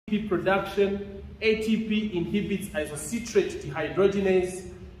production. ATP inhibits isocitrate dehydrogenase,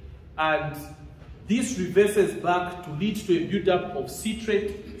 and this reverses back to lead to a buildup of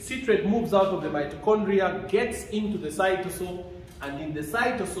citrate. Citrate moves out of the mitochondria, gets into the cytosol, and in the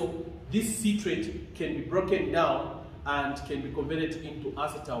cytosol, this citrate can be broken down and can be converted into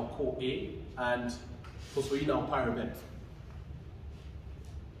acetyl-CoA and phosphoenol pyruvate.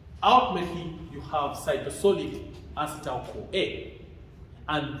 Ultimately, you have cytosolic acetyl-CoA.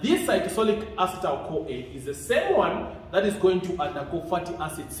 And this cytosolic acetyl-CoA is the same one that is going to undergo fatty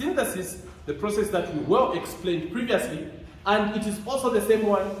acid synthesis, the process that we well explained previously, and it is also the same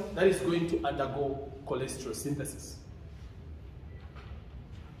one that is going to undergo cholesterol synthesis.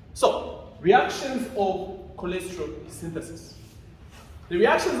 So, reactions of cholesterol synthesis. The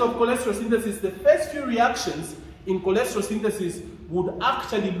reactions of cholesterol synthesis, the first few reactions in cholesterol synthesis would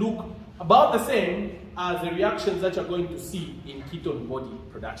actually look about the same as the reactions that you're going to see in ketone body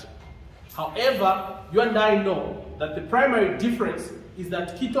production. However, you and I know that the primary difference is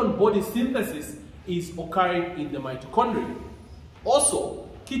that ketone body synthesis is occurring in the mitochondria. Also,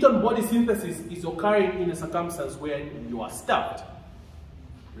 ketone body synthesis is occurring in a circumstance where you are starved.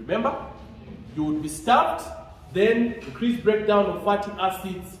 Remember, you would be starved, then increased breakdown of fatty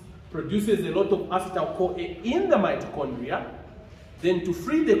acids produces a lot of acetyl-CoA in the mitochondria. Then to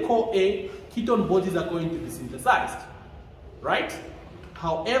free the CoA, ketone bodies are going to be synthesized, right?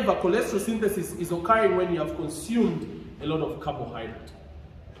 However, cholesterol synthesis is occurring when you have consumed a lot of carbohydrate.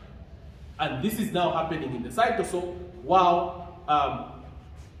 And this is now happening in the cytosol while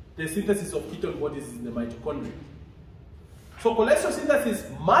the synthesis of ketone bodies is in the mitochondria. So cholesterol synthesis,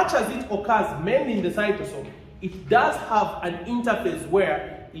 much as it occurs mainly in the cytosol, it does have an interface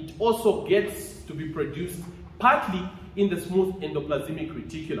where it also gets to be produced partly in the smooth endoplasmic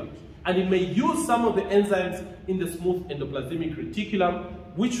reticulum. And it may use some of the enzymes in the smooth endoplasmic reticulum,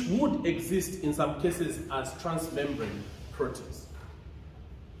 which would exist in some cases as transmembrane proteins.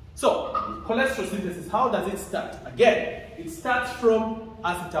 So, cholesterol synthesis, how does it start? Again, it starts from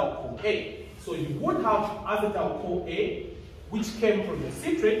acetyl-CoA. So you would have acetyl-CoA, which came from the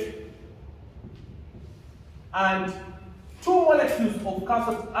citrate, and two molecules of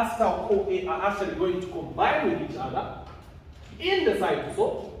acetyl-CoA are actually going to combine with each other in the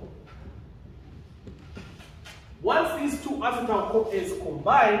cytosol. Once these two acetyl-CoAs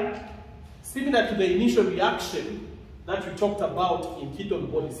combine, similar to the initial reaction that we talked about in ketone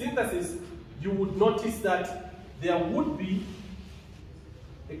body synthesis, you would notice that there would be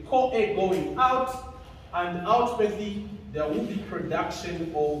a CoA going out, and ultimately there will be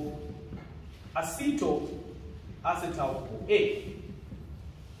production of acetyl-CoA.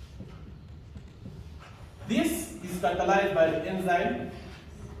 This is catalyzed by the enzyme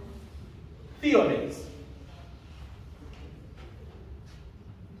thioase.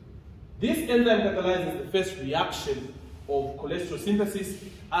 This enzyme catalyzes the first reaction of cholesterol synthesis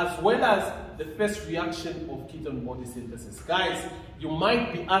as well as the first reaction of ketone body synthesis. Guys, you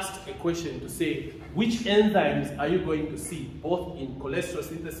might be asked a question to say, which enzymes are you going to see both in cholesterol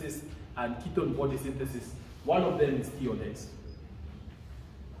synthesis and ketone body synthesis? One of them is thioase.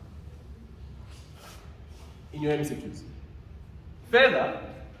 In your MCQs. Further,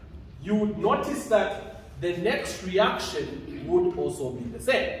 you would notice that the next reaction would also be the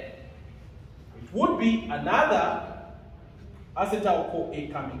same. It would be another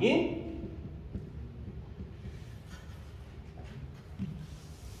acetyl-CoA coming in,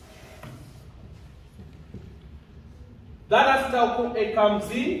 that acetyl-CoA comes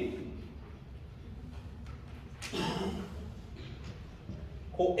in,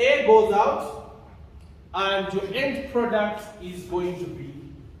 CoA goes out, and your end product is going to be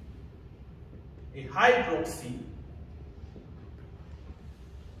a hydroxy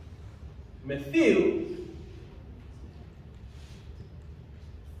methyl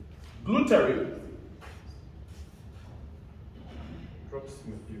glutaric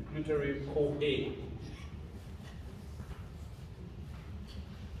CoA.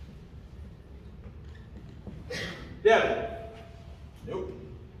 There. Nope.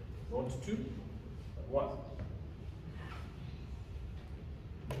 Not two, but one.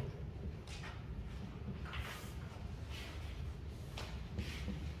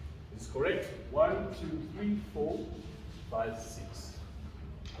 It's correct. 1, 2, 3, 4, 5, 6.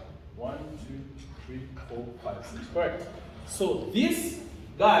 1, 2, 3, 4, 5, 6. Correct. So this,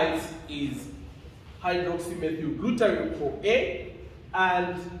 guys, is hydroxymethyl CoA,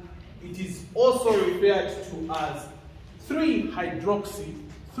 and it is also referred to as 3-hydroxy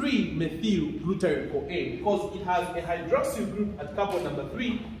 3-methyl CoA because it has a hydroxyl group at carbon number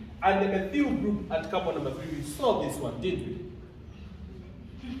 3 and a methyl group at carbon number 3. We saw this one, didn't we?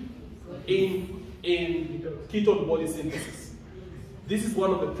 in ketone body synthesis. This is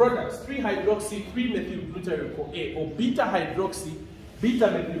one of the products, 3-hydroxy-3-methylglutaryl-CoA, or beta-hydroxy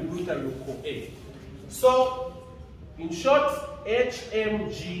beta-methylglutaryl-CoA. So, in short,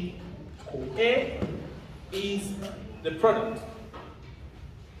 HMG-CoA is the product.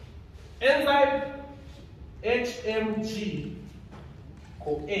 Enzyme HMG-CoA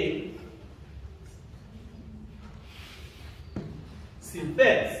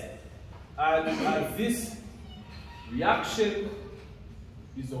synthase, and as this reaction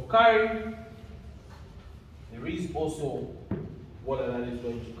is occurring, there is also water that is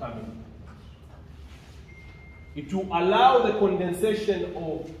going to come in. It will allow the condensation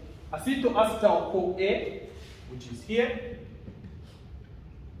of acetyl-acetyl-CoA, which is here,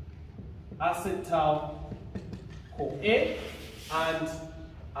 acetyl-CoA, and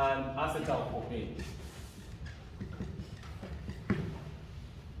acetyl-CoA.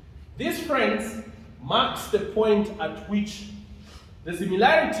 This, friends, marks the point at which the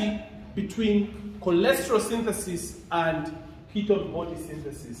similarity between cholesterol synthesis and ketone body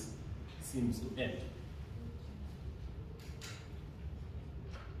synthesis seems to end.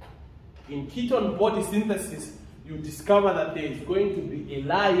 In ketone body synthesis, you discover that there is going to be a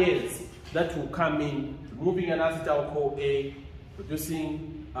layers that will come in, removing an acetyl-CoA,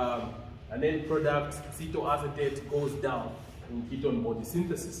 producing an end product, cetoacetate goes down in ketone body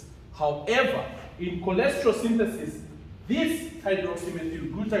synthesis. However, in cholesterol synthesis, this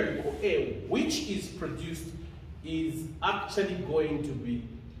hydroxymethylglutaryl-CoA, which is produced, is actually going to be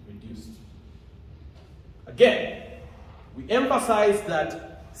reduced. Again, we emphasize that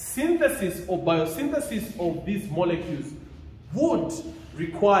synthesis or biosynthesis of these molecules would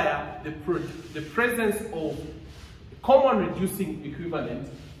require the presence of a common reducing equivalent,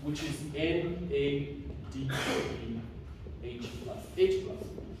 which is NADPH+.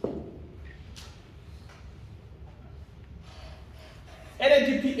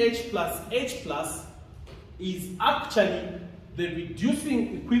 NADPH plus H plus is actually the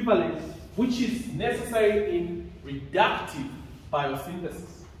reducing equivalent which is necessary in reductive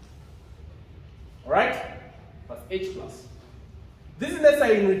biosynthesis. Alright? Plus H plus. This is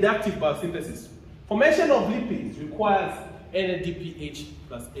necessary in reductive biosynthesis. Formation of lipids requires NADPH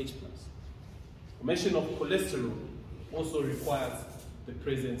plus H plus. Formation of cholesterol also requires the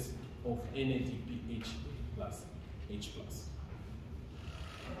presence of NADPH plus H plus.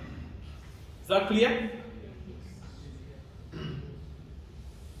 Is that clear?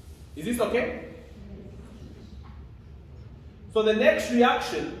 Is this okay? So the next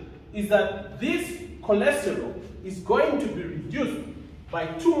reaction is that this cholesterol is going to be reduced by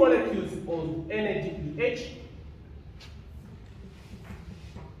 2 molecules of NADPH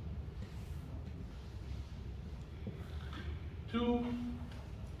to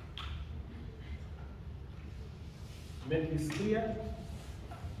make this clear.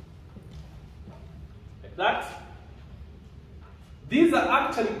 Like that. These are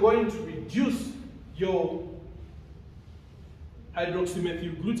actually going to reduce your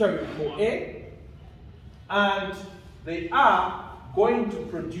hydroxymethylglutaryl-CoA, and they are going to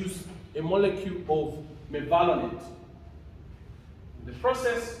produce a molecule of mevalonate. In the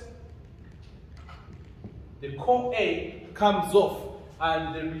process, the CoA comes off,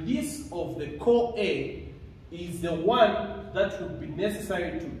 and the release of the CoA is the one that would be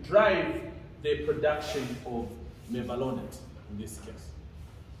necessary to drive the production of mevalonate in this case.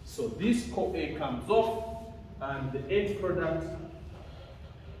 So this CoA comes off, and the end product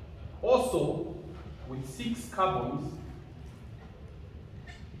also with 6 carbons,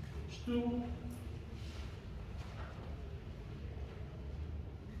 2,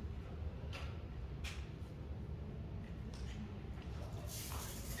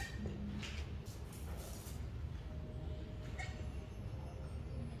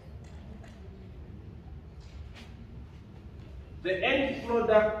 the end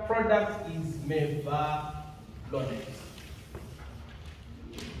product is mevalonate.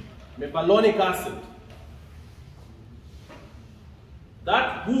 Mevalonic acid.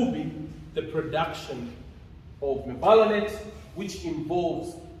 That will be the production of mevalonate, which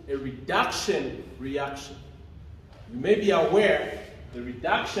involves a reduction reaction. You may be aware the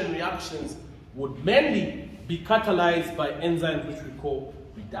reduction reactions would mainly be catalyzed by enzymes which we call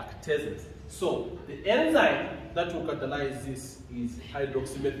reductases. So the enzyme that will catalyze this is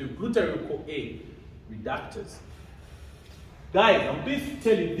hydroxymethylglutaryl-CoA reductase. Guys, I'm pleased to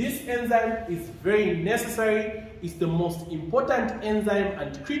tell you this enzyme is very necessary. It's the most important enzyme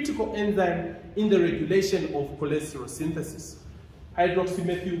and critical enzyme in the regulation of cholesterol synthesis.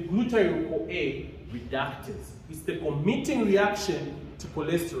 Hydroxymethylglutaryl-CoA reductase is the committing reaction to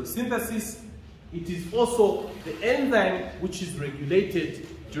cholesterol synthesis. It is also the enzyme which is regulated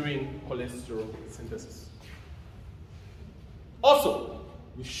during cholesterol synthesis. Also,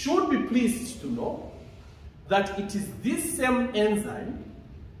 you should be pleased to know that it is this same enzyme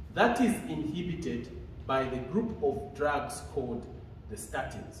that is inhibited by the group of drugs called the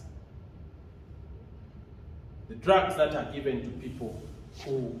statins. The drugs that are given to people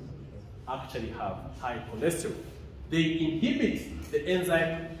who actually have high cholesterol. They inhibit the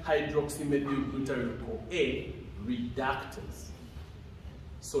enzyme hydroxymethylglutaryl-CoA reductase.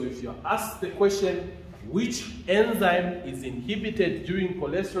 So if you're asked the question, which enzyme is inhibited during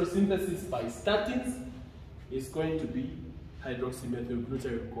cholesterol synthesis by statins, it's going to be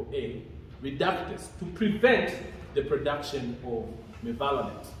hydroxymethylglutaryl-CoA reductase to prevent the production of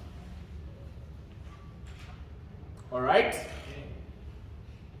mevalonate. All right?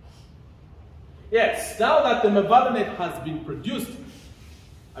 Yes, now that the mevalonate has been produced,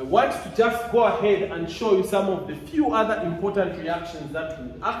 I want to just go ahead and show you some of the few other important reactions that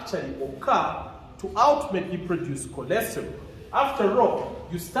will actually occur to ultimately produce cholesterol. After all,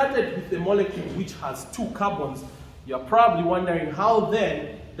 you started with a molecule which has 2 carbons. You're probably wondering, how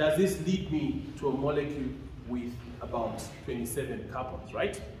then does this lead me to a molecule with about 27 carbons,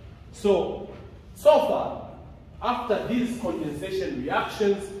 right? So far, after these condensation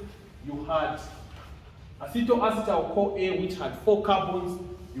reactions, you had acetyl-acetyl-CoA, which had 4 carbons.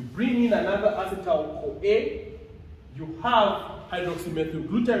 You bring in another acetyl-CoA. You have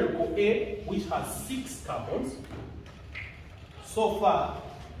hydroxymethylglutaryl-CoA, which has 6 carbons. So far,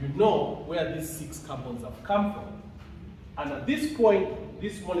 you know where these 6 carbons have come from. And at this point,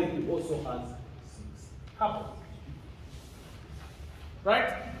 this molecule also has 6 carbons.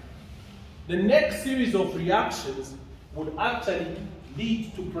 Right? The next series of reactions would actually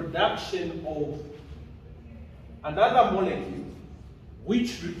lead to production of another molecule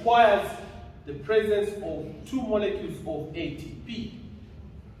which requires the presence of 2 molecules of ATP.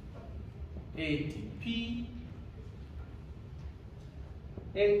 ATP,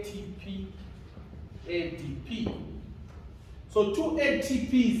 ATP, ATP. So 2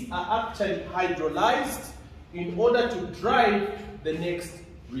 ATPs are actually hydrolyzed in order to drive the next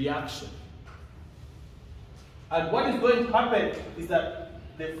reaction. And what is going to happen is that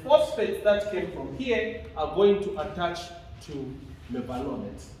the phosphates that came from here are going to attach to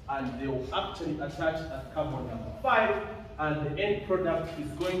mevalonate, and they will actually attach at carbon number 5, and the end product is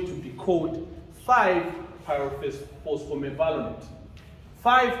going to be called 5-pyrophosphomevalonate.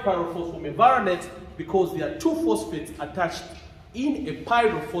 5-pyrophosphomevalonate because there are 2 phosphates attached in a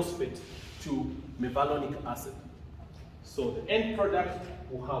pyrophosphate to mevalonic acid. So the end product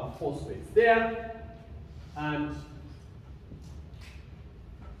will have phosphates there, and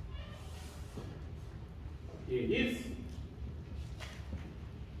here it is.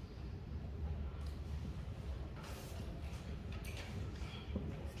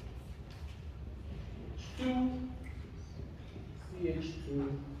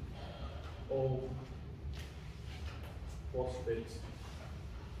 CH2O phosphate.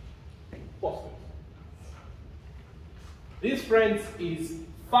 This, friends, is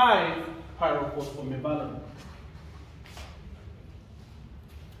 5-pyrophosphomevalonate.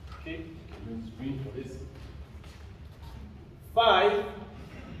 Okay, use green for this.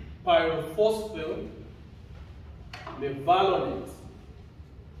 5-pyrophosphomevalonate.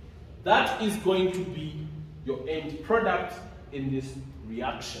 That is going to be your end product in this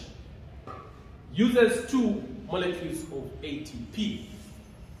reaction. Uses 2 molecules of ATP.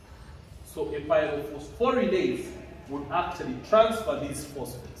 So a pyrophosphorylase would actually transfer these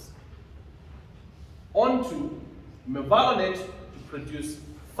phosphates onto mevalonate to produce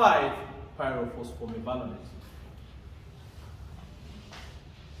 5-pyrophosphomevalonate.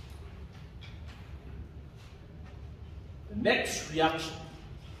 The next reaction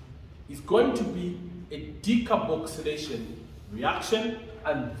is going to be a decarboxylation reaction,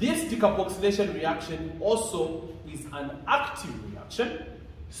 and this decarboxylation reaction also is an active reaction.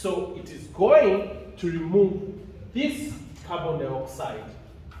 So it is going to remove this carbon dioxide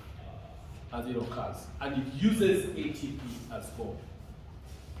as it occurs, and it uses ATP as well.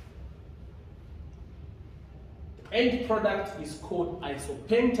 The end product is called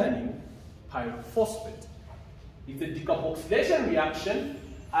isopentanyl pyrophosphate. It's a decarboxylation reaction,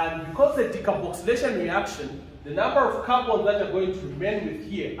 and because it's a decarboxylation reaction, the number of carbons that are going to remain with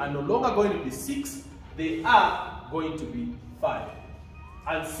here are no longer going to be 6, they are going to be 5.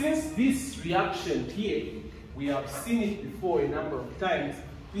 And since this reaction here, we have seen it before a number of times,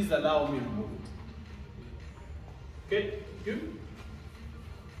 please allow me to remove it. Okay, thank you.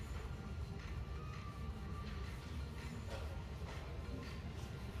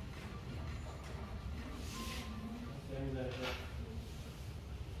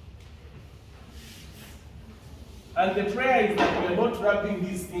 And the prayer is that we are not rubbing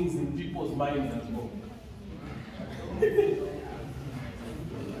these things in people's minds as well.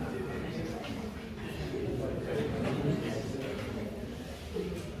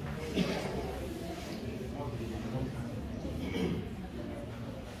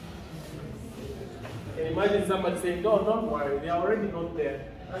 Imagine somebody saying, no, don't worry, they are already not there.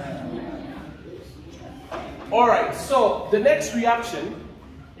 Alright, so the next reaction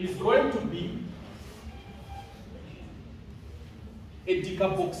is going to be a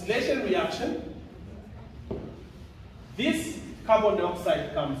decarboxylation reaction. This carbon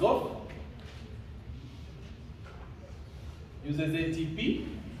dioxide comes off, uses ATP,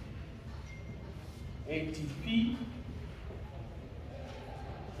 ATP,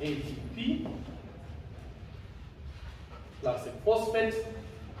 ATP, plus a phosphate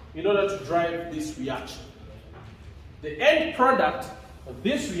in order to drive this reaction. The end product of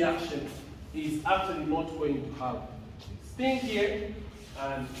this reaction is actually not going to have this thing here,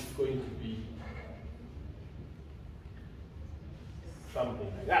 and it's going to be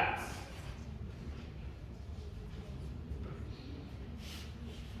something like that.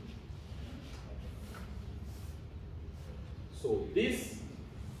 So this,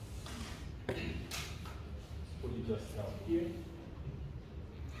 put it just down here.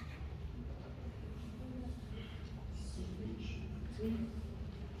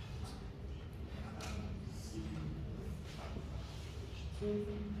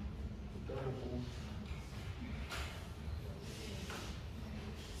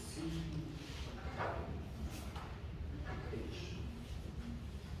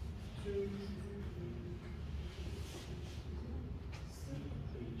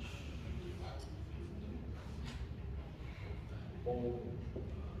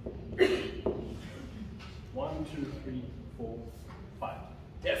 One, two, three, four, five.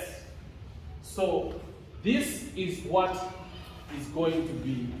 Yes. So this is what is going to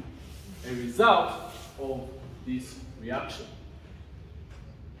be a result of this reaction.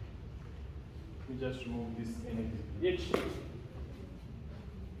 We just remove this energy reaction.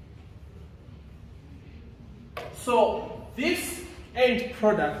 So this end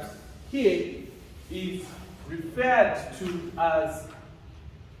product here is referred to as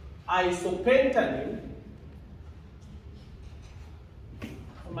isopentanyl.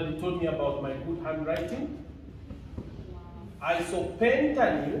 Somebody told me about my good handwriting.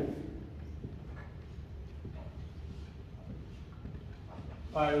 Isopentanyl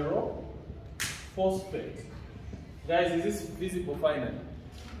pyrophosphate. Guys, is this visible finally?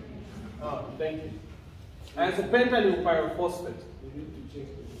 Oh, thank you. Isopentanyl pyrophosphate. You need to check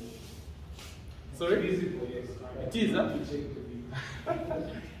the video. Sorry? Visible, yes. It is, huh? You check the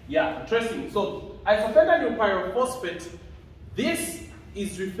video. Yeah, interesting. So, isopentanyl pyrophosphate, this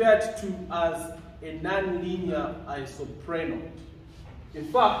is referred to as a nonlinear isoprenoid.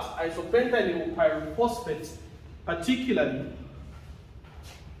 In fact, isopentanyl pyrophosphate, particularly,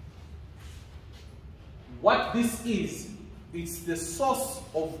 what this is, it's the source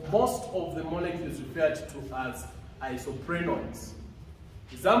of most of the molecules referred to as isoprenoids.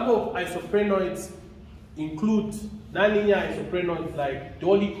 Example of isoprenoids include nonlinear isoprenoids like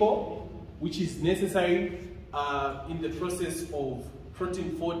dolicho, which is necessary in the process of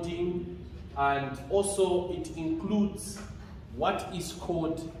protein folding, and also it includes what is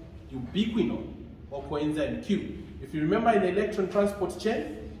called ubiquinol or coenzyme Q. If you remember in the electron transport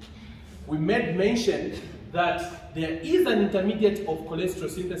chain, we made mention that there is an intermediate of cholesterol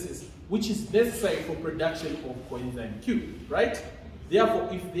synthesis which is necessary for production of coenzyme Q, right? Therefore,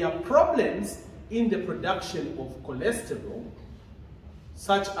 if there are problems in the production of cholesterol,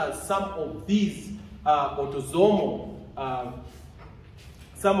 such as some of these autosomal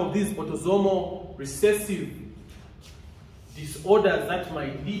recessive disorders that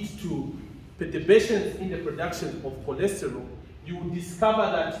might lead to perturbations in the production of cholesterol, you will discover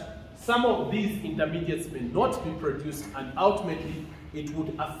that some of these intermediates may not be produced, and ultimately it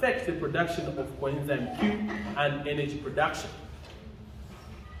would affect the production of coenzyme Q and energy production.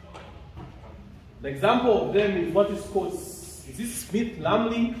 An example of them is what is called, is this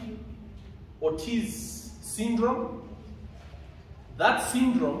Smith-Lamley-Ortiz syndrome? That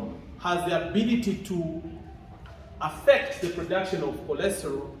syndrome has the ability to affect the production of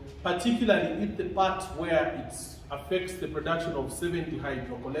cholesterol, particularly if the part where it affects the production of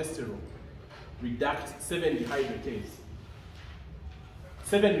 7-dehydrocholesterol, 7-dehydratase.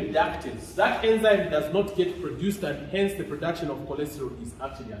 7-reductase. That enzyme does not get produced, and hence the production of cholesterol is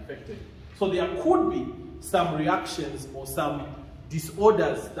actually affected. So there could be some reactions or some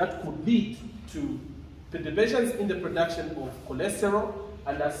disorders that could lead to perturbations in the production of cholesterol,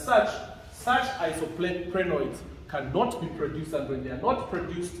 and as such isoprenoids cannot be produced, and when they are not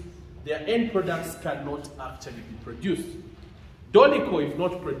produced, their end products cannot actually be produced. Dolicho, if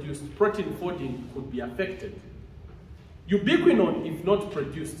not produced, protein folding could be affected. Ubiquinone, if not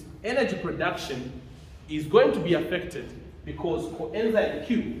produced, energy production is going to be affected because coenzyme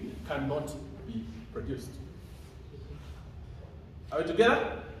Q cannot be produced. Are we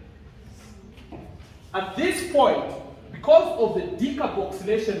together? At this point, because of the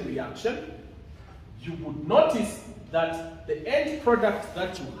decarboxylation reaction, you would notice that the end product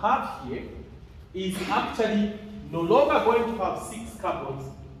that you have here is actually no longer going to have 6 carbons,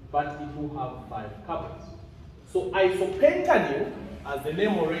 but it will have 5 carbons. So isopentanyl, as the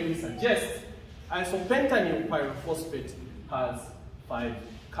name already suggests, isopentanyl pyrophosphate has 5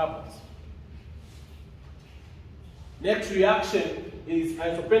 carbons. Next reaction is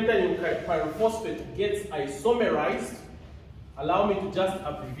isopentanyl pyrophosphate gets isomerized. Allow me to just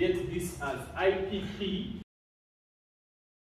abbreviate this as IPP.